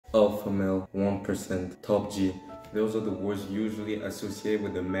alpha male, 1%, top G. Those are the words usually associated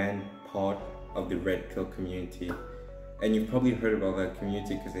with the man part of the red pill community. And you've probably heard about that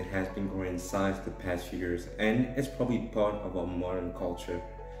community because it has been growing in size the past few years, and it's probably part of our modern culture.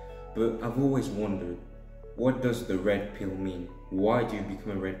 But I've always wondered, what does the red pill mean? Why do you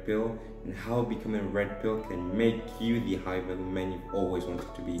become a red pill? And how becoming a red pill can make you the high value man you've always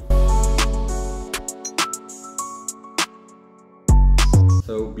wanted to be.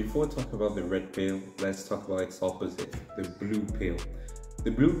 So before talking about the red pill, let's talk about its opposite, the blue pill.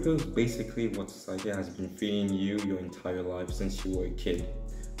 The blue pill is basically what society has been feeding you your entire life since you were a kid.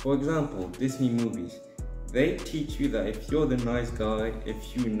 For example, Disney movies. They teach you that if you're the nice guy,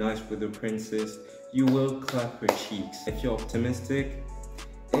 if you're nice with the princess, you will clap her cheeks. If you're optimistic,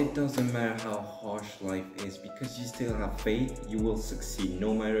 it doesn't matter how harsh life is, because you still have faith, you will succeed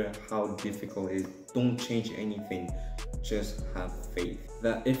no matter how difficult it is. Don't change anything, just have faith.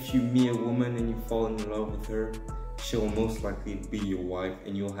 That if you meet a woman and you fall in love with her, she'll most likely be your wife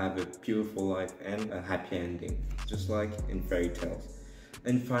and you'll have a beautiful life and a happy ending, just like in fairy tales.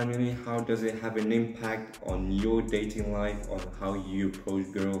 And finally, how does it have an impact on your dating life, on how you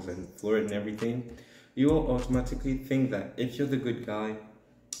approach girls and flirt and everything? You will automatically think that if you're the good guy,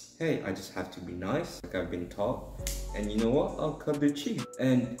 hey, I just have to be nice, like I've been taught, and you know what, I'll cut the cheek.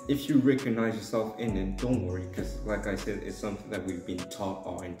 And if you recognize yourself in it, don't worry, because like I said, it's something that we've been taught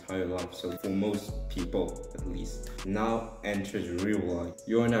our entire life. So for most people, at least, now enters real life.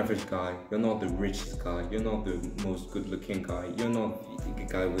 You're an average guy, you're not the richest guy, you're not the most good looking guy, you're not the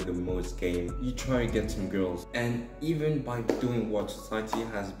guy with the most game. You try to get some girls, and even by doing what society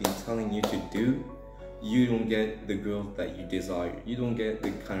has been telling you to do, you don't get the girls that you desire. You don't get the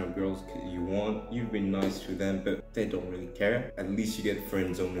kind of girls you want. You've been nice to them, but they don't really care. At least you get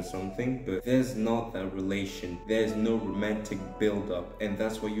friend zone or something, but there's not that relation. There's no romantic build up, and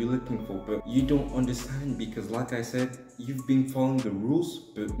that's what you're looking for. But you don't understand, because like I said, you've been following the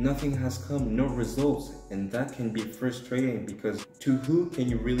rules, but nothing has come, no results. And that can be frustrating, because to who can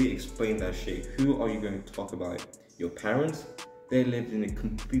you really explain that shit? Who are you going to talk about it? Your parents? They lived in a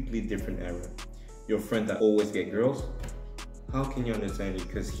completely different era. Your friend that always get girls, how can you understand it?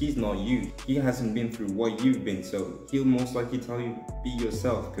 Because he's not you. He hasn't been through what you've been, so he'll most likely tell you be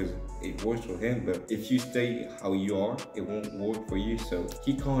yourself because it works for him. But if you stay how you are, it won't work for you, so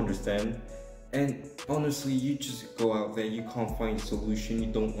he can't understand. And honestly, you just go out there, you can't find a solution,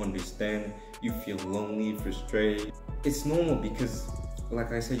 you don't understand, you feel lonely, frustrated. It's normal, because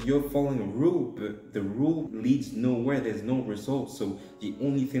like I said, you're following a rule, but the rule leads nowhere. There's no result. So the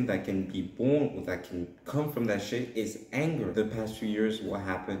only thing that can be born or that can come from that shit is anger. The past few years, what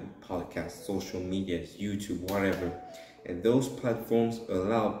happened? Podcasts, social media, YouTube, whatever. And those platforms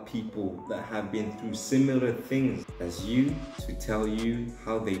allow people that have been through similar things as you to tell you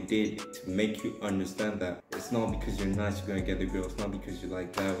how they did, to make you understand that it's not because you're nice you're gonna get the girl, it's not because you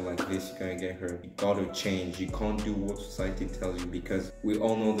like that or like this you're gonna get her. You gotta change. You can't do what society tells you, because we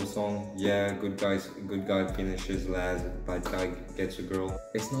all know the song, yeah, good guy finishes last, bad guy gets a girl.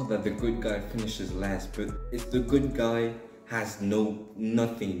 It's not that the good guy finishes last, but it's the good guy has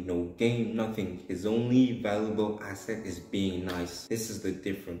nothing, no game, nothing. His only valuable asset is being nice. This is the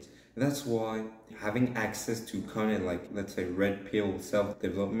difference. That's why having access to content like, let's say, red pill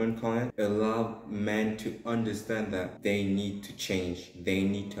self-development content allow men to understand that they need to change. They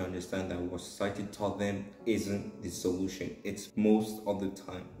need to understand that what society taught them isn't the solution. It's most of the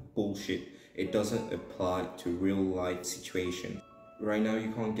time bullshit. It doesn't apply to real life situations. Right now,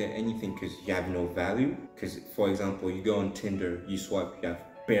 you can't get anything because you have no value. Because, for example, you go on Tinder, you swipe, you have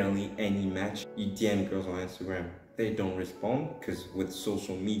barely any match. You DM girls on Instagram, they don't respond, because with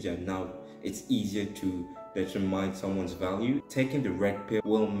social media now, it's easier to determine someone's value. Taking the red pill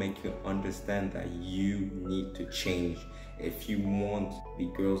will make you understand that you need to change. If you want the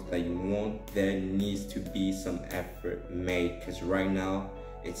girls that you want, there needs to be some effort made, because right now,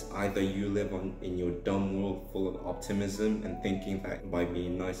 it's either you live in your dumb world full of optimism and thinking that by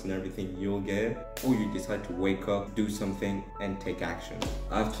being nice and everything you'll get it, or you decide to wake up, do something, and take action.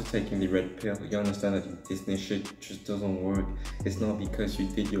 After taking the red pill, you understand that Disney shit just doesn't work. It's not because you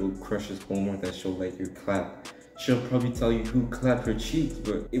did your crush's homework that she'll let you clap. She'll probably tell you who clapped her cheeks,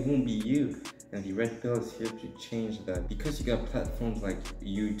 but it won't be you. And the red pill is here to change that. Because you got platforms like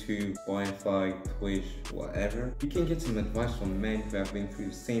YouTube, Wi-Fi, Twitch, whatever, you can get some advice from men who have been through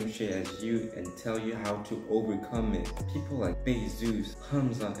the same shit as you and tell you how to overcome it. People like Bezos,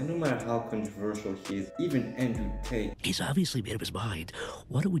 Hamza, and no matter how controversial he is, even Andrew Tate. He's obviously made up his mind.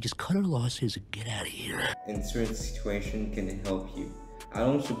 Why don't we just cut our losses and get out of here? In certain situations can help you. I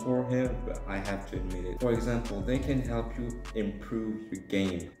don't support him, but I have to admit it. For example, they can help you improve your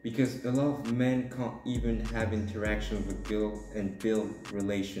game, because a lot of men can't even have interactions with girls and build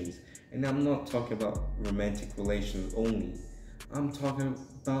relations. And I'm not talking about romantic relations only. I'm talking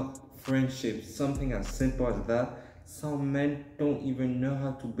about friendships, something as simple as that. Some men don't even know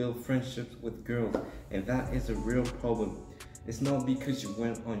how to build friendships with girls, and that is a real problem. It's not because you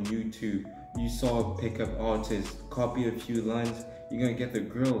went on YouTube, you saw a pickup artist, copy a few lines, you're gonna get the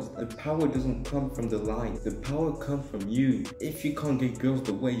girls. The power doesn't come from the lines, the power comes from you. If you can't get girls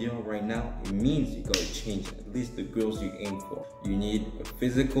the way you are right now, it means you gotta change at least the girls you aim for. You need a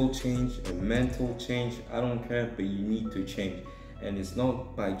physical change, a mental change, I don't care, but you need to change. And it's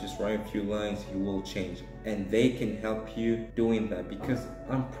not by just writing a few lines you will change. And they can help you doing that, because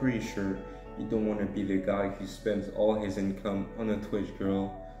I'm pretty sure you don't want to be the guy who spends all his income on a Twitch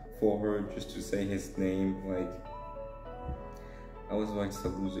girl for her just to say his name. Like, I was about to say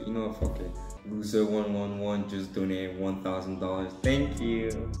loser. You know what, fuck it. Loser111 just donated $1,000. Thank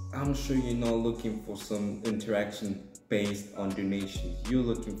you. I'm sure you're not looking for some interaction based on donations. You're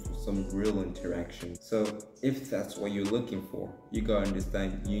looking for some real interaction. So if that's what you're looking for, you gotta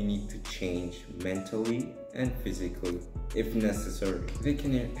understand you need to change mentally and physically if necessary. They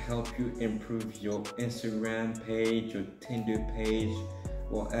can help you improve your Instagram page, your Tinder page,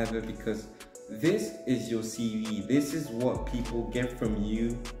 whatever, because this is your CV. This is what people get from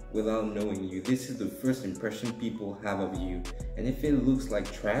you without knowing you. This is the first impression people have of you. And if it looks like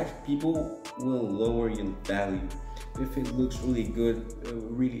trash, people will lower your value. If it looks really good,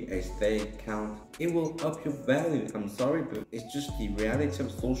 really aesthetic count, it will up your value. I'm sorry, but it's just the reality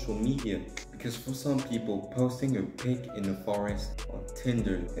of social media. Because for some people, posting a pic in the forest on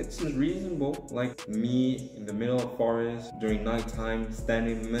Tinder, it's reasonable. Like me in the middle of the forest during nighttime,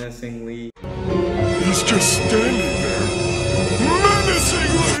 standing menacingly. He's just standing there,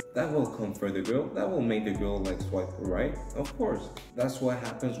 menacingly! That will comfort the girl. That will make the girl like swipe right. Of course. That's what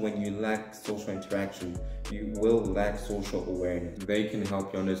happens when you lack social interaction. You will lack social awareness. They can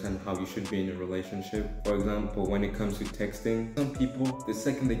help you understand how you should be in a relationship. For example, when it comes to texting, some people, the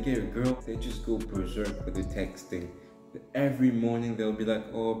second they get a girl, they just go berserk with the texting. Every morning they'll be like,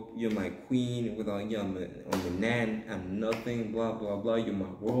 oh, you're my queen, without you I'm the nan, I'm nothing, blah blah blah, you're my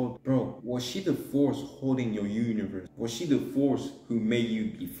world. Bro, was she the force holding your universe? Was she the force who made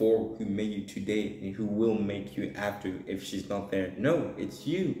you before, who made you today, and who will make you after if she's not there? No, it's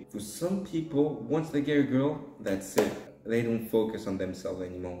you. For some people, once they get a girl, that's it. They don't focus on themselves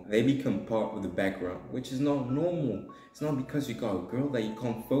anymore. They become part of the background, which is not normal. It's not because you got a girl that you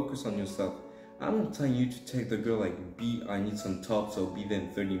can't focus on yourself. I'm not telling you to take the girl like, I need some top, so be there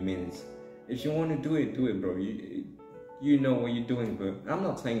in 30 minutes. If you want to do it, bro. You know what you're doing, bro. I'm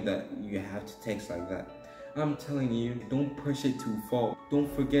not saying that you have to text like that. I'm telling you, don't push it too far.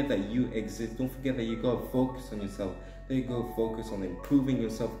 Don't forget that you exist. Don't forget that you gotta focus on yourself. There you go, focus on improving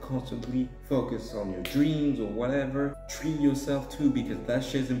yourself constantly. Focus on your dreams or whatever. Treat yourself too, because that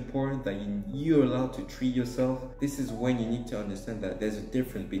shit is important, that you're allowed to treat yourself. This is when you need to understand that there's a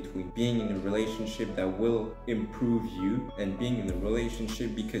difference between being in a relationship that will improve you and being in a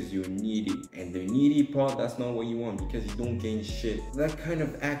relationship because you're needy. And the needy part, that's not what you want, because you don't gain shit. That kind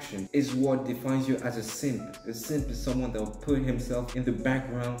of action is what defines you as a simp. A simp is someone that will put himself in the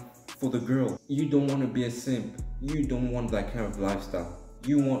background for the girl. You don't want to be a simp. You don't want that kind of lifestyle.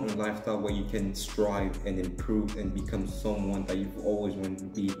 You want a lifestyle where you can strive and improve and become someone that you've always wanted to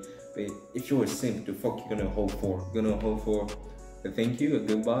be. But if you're a simp, the fuck you gonna hope for? You're gonna hope for a thank you, a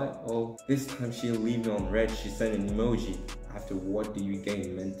goodbye? Oh, this time she'll leave me on red. She sent an emoji. After, what do you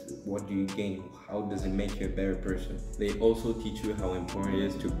gain? What do you gain? How does it make you a better person? They also teach you how important it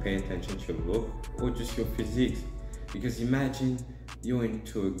is to pay attention to your look or just your physique. Because imagine you're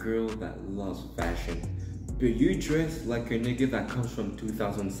into a girl that loves fashion, but you dress like a nigga that comes from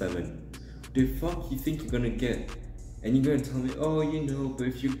 2007. The fuck you think you're gonna get? And you're gonna tell me, oh, you know, but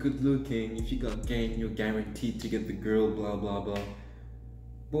if you're good looking, if you got game, you're guaranteed to get the girl, blah blah blah.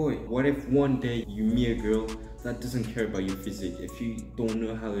 Boy, what if one day you meet a girl that doesn't care about your physique? If you don't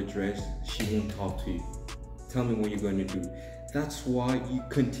know how to dress, she won't talk to you. Tell me what you're gonna do. That's why you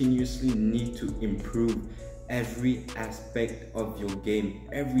continuously need to improve every aspect of your game.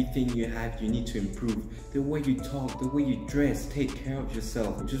 Everything you have, you need to improve. The way you talk, the way you dress, take care of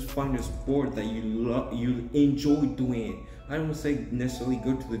yourself. Just find a sport that you love, you enjoy doing it. I don't say necessarily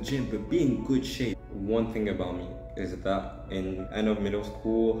go to the gym, but be in good shape. One thing about me is that in end of middle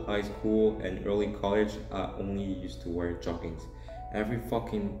school, high school, and early college, I only used to wear joggings. Every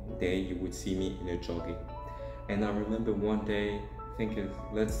fucking day you would see me in a jogging. And I remember one day,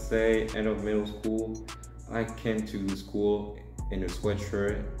 let's say end of middle school, I came to the school in a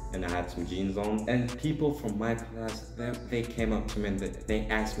sweatshirt and I had some jeans on, and people from my class, they came up to me and they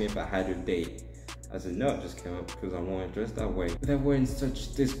asked me if I had a date. I said no, I just came up because I wanted to dress that way. They were in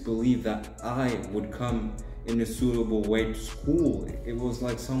such disbelief that I would come in a suitable way to school. It was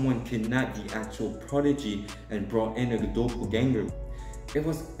like someone kidnapped the actual prodigy and brought in a doppelganger. It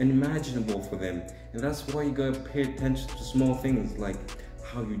was unimaginable for them, and that's why you gotta pay attention to small things like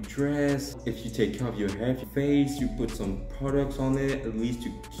how you dress. If you take care of your hair, your face, you put some products on it, at least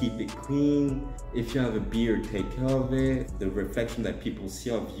to keep it clean. If you have a beard, take care of it. The reflection that people see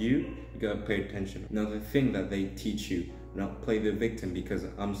of you, you gotta pay attention. Another thing that they teach you, not play the victim, because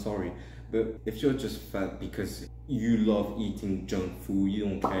I'm sorry, but if you're just fat because you love eating junk food, you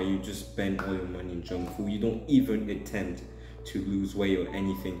don't care, you just spend all your money in junk food, you don't even attempt to lose weight or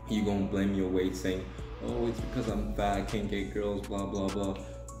anything, you're gonna blame your weight saying, oh, it's because I'm fat, I can't get girls, blah blah blah.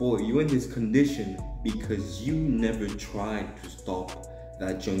 Boy, you're in this condition because you never tried to stop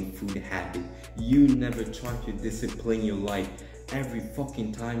that junk food habit. You never tried to discipline your life. Every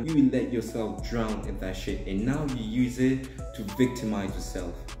fucking time you let yourself drown in that shit, and now you use it to victimize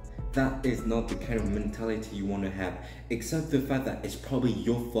yourself. That is not the kind of mentality you want to have, except the fact that it's probably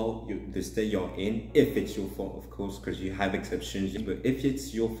your fault, the state you're in, if it's your fault, of course, because you have exceptions. But if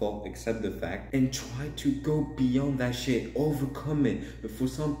it's your fault, accept the fact and try to go beyond that shit, overcome it. But for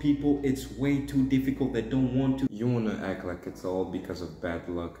some people, it's way too difficult, they don't want to. You want to act like it's all because of bad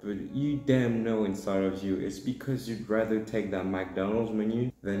luck, but you damn know inside of you, it's because you'd rather take that McDonald's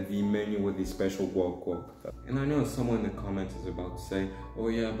menu than the menu with the special guac. And I know someone in the comments is about to say, oh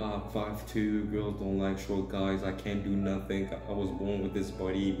yeah, but 5'2", girls don't like short guys, I can't do nothing, I was born with this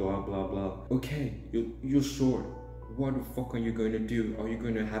body, blah blah blah. Okay, you're short. What the fuck are you going to do? Are you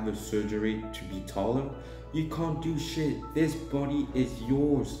going to have a surgery to be taller? You can't do shit. This body is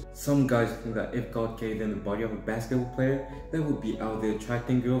yours. Some guys think that if God gave them the body of a basketball player, they would be out there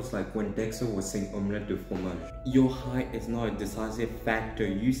attracting girls like when Dexter was saying omelette de fromage. Your height is not a decisive factor.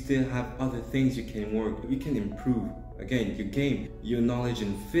 You still have other things you can work. You can improve. Again, you gain your knowledge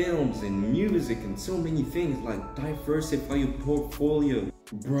in films and music and so many things, like diversify your portfolio.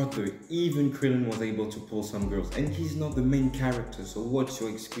 Brother, even Krillin was able to pull some girls, and he's not the main character, so what's your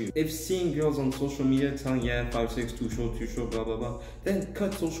excuse? If seeing girls on social media telling, yeah, 5'6", too short, blah blah blah, then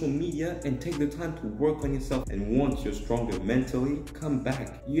cut social media and take the time to work on yourself. And once you're stronger mentally, come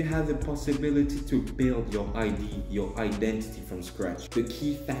back. You have the possibility to build your ID, your identity from scratch. The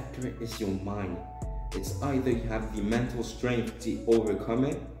key factor is your mind. It's either you have the mental strength to overcome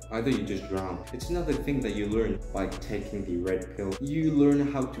it, either you just drown. It's another thing that you learn by taking the red pill. You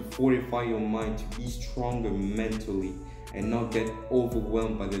learn how to fortify your mind to be stronger mentally and not get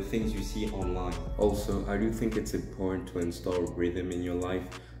overwhelmed by the things you see online. Also, I do think it's important to install rhythm in your life,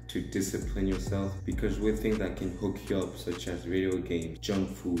 to discipline yourself, because with things that can hook you up, such as video games, junk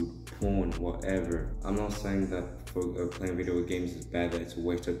food, porn, whatever. I'm not saying that for playing video games is bad, that it's a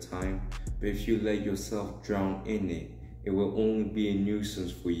waste of time, but if you let yourself drown in it, it will only be a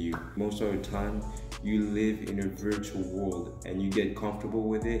nuisance for you. Most of the time, you live in a virtual world and you get comfortable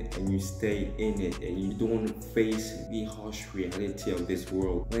with it and you stay in it and you don't face the harsh reality of this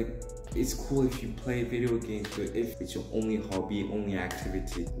world. Like, it's cool if you play video games, but if it's your only hobby, only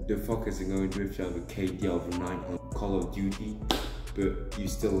activity, the fuck is it going to do if you have a KD of 9 on Call of Duty, but you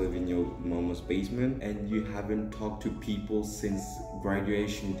still live in your mama's basement and you haven't talked to people since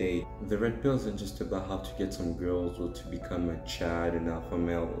graduation day? The red pill isn't just about how to get some girls or to become a Chad, an alpha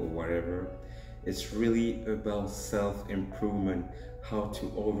male or whatever. It's really about self-improvement, how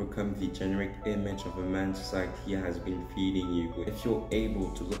to overcome the generic image of a man society has been feeding you. If you're able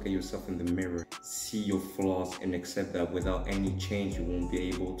to look at yourself in the mirror, see your flaws and accept that without any change you won't be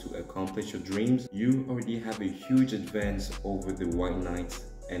able to accomplish your dreams, you already have a huge advance over the white knights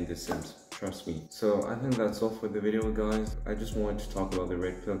and the Sims. Trust me. So I think that's all for the video, guys. I just wanted to talk about the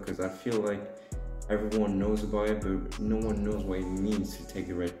red pill because I feel like everyone knows about it, but no one knows what it means to take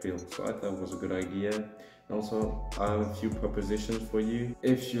the red pill. So I thought it was a good idea. And also, I have a few propositions for you.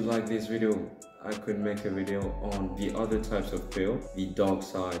 If you like this video, I could make a video on the other types of pill, the dark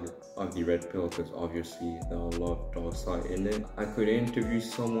side of the red pill, because obviously there are a lot of dark side in it. I could interview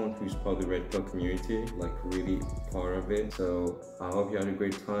someone who's part of the red pill community, like really part of it. So I hope you had a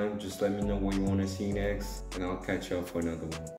great time. Just let me know what you want to see next, and I'll catch you up for another one.